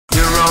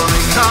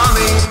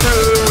coming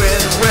through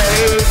in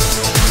waves.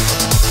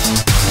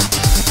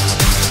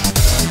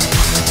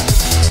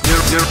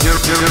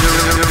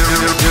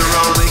 You're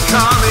only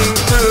coming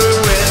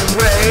through in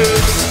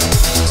waves.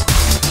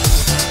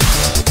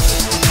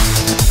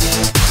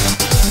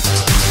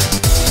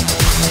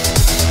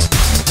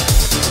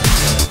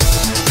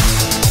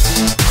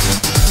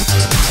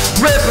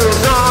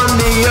 Ripples on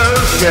the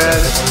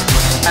ocean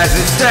as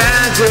it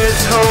stands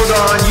its hold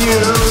on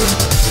you.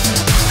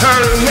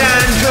 Hurry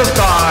and you'll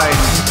find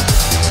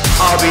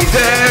I'll be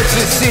there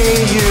to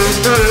see you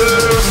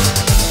through.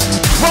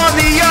 On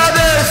the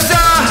other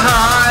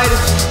side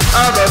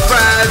of a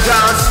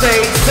fragile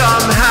state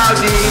somehow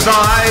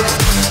divides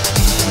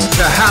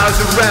to house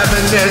a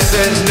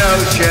reminiscent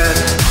notion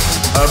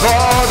of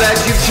all that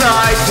you've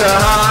tried to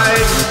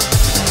hide.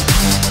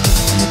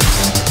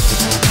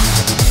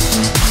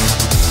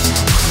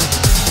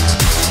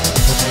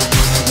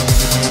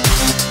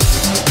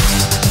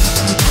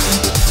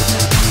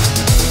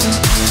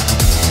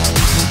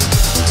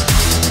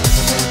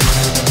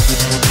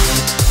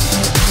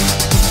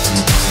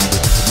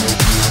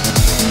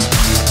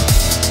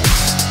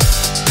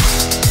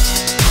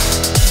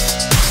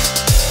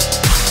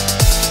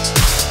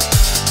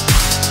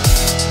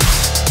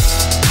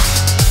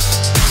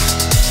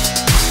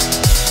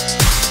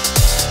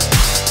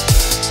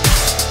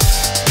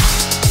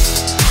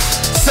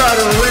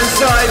 Subtle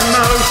inside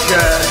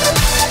motion,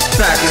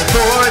 back and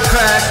forth,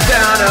 crash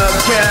down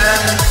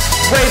again.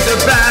 Waves of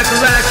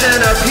backlash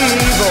and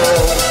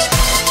upheaval,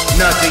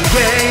 nothing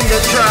gained to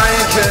try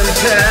and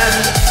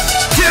contend.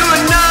 To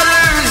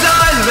another's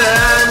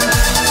island,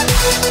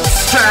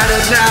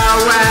 stranded now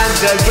and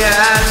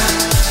again.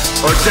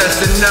 Or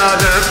just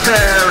another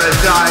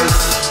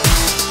paradise,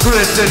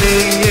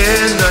 glistening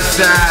in the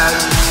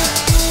sand.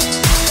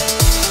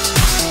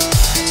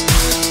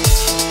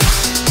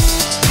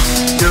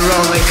 You're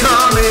only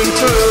coming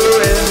through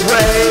in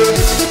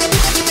waves.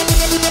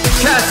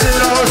 Cast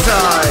it all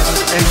aside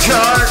and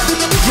chart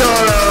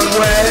your own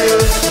way.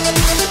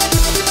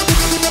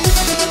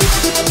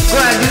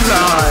 Glad you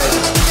lied,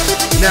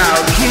 now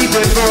keep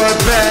it for a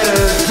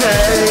better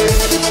day.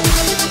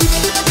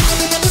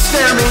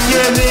 Stare me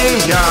in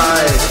the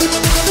eye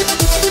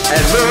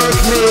and look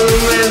me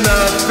in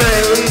the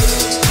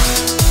face.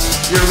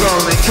 You're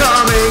only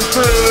coming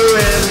through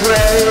in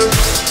waves.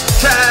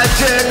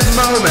 Tragic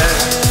moment,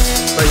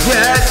 but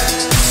yet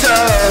so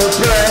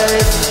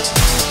brave.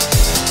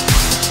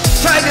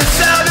 Tried to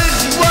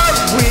salvage what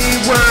we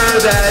were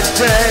that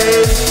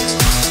day.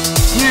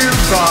 You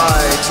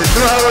tried to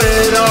throw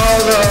it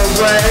all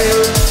away.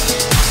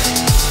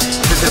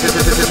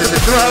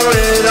 Throw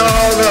it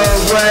all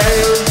away.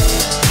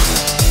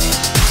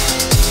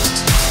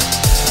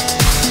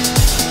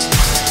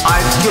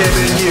 I've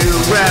given you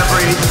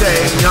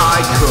everything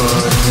I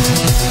could,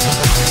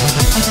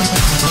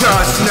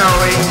 just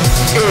knowing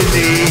in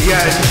the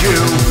end you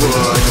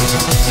would.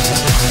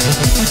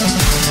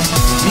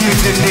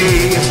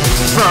 Mutiny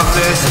from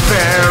this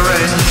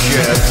barren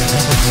ship.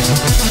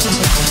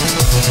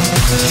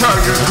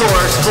 Chart your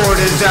course for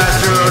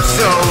disaster or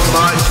so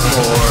much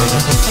more.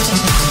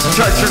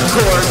 Chart your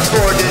course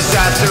for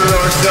disaster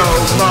or so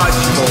much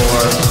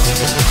more.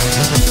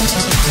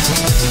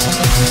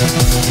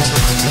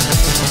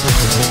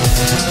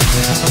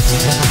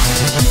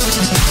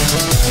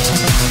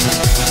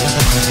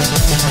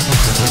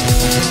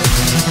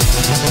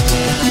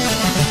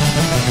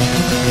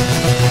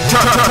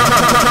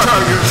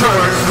 Your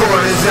course for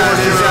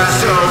disaster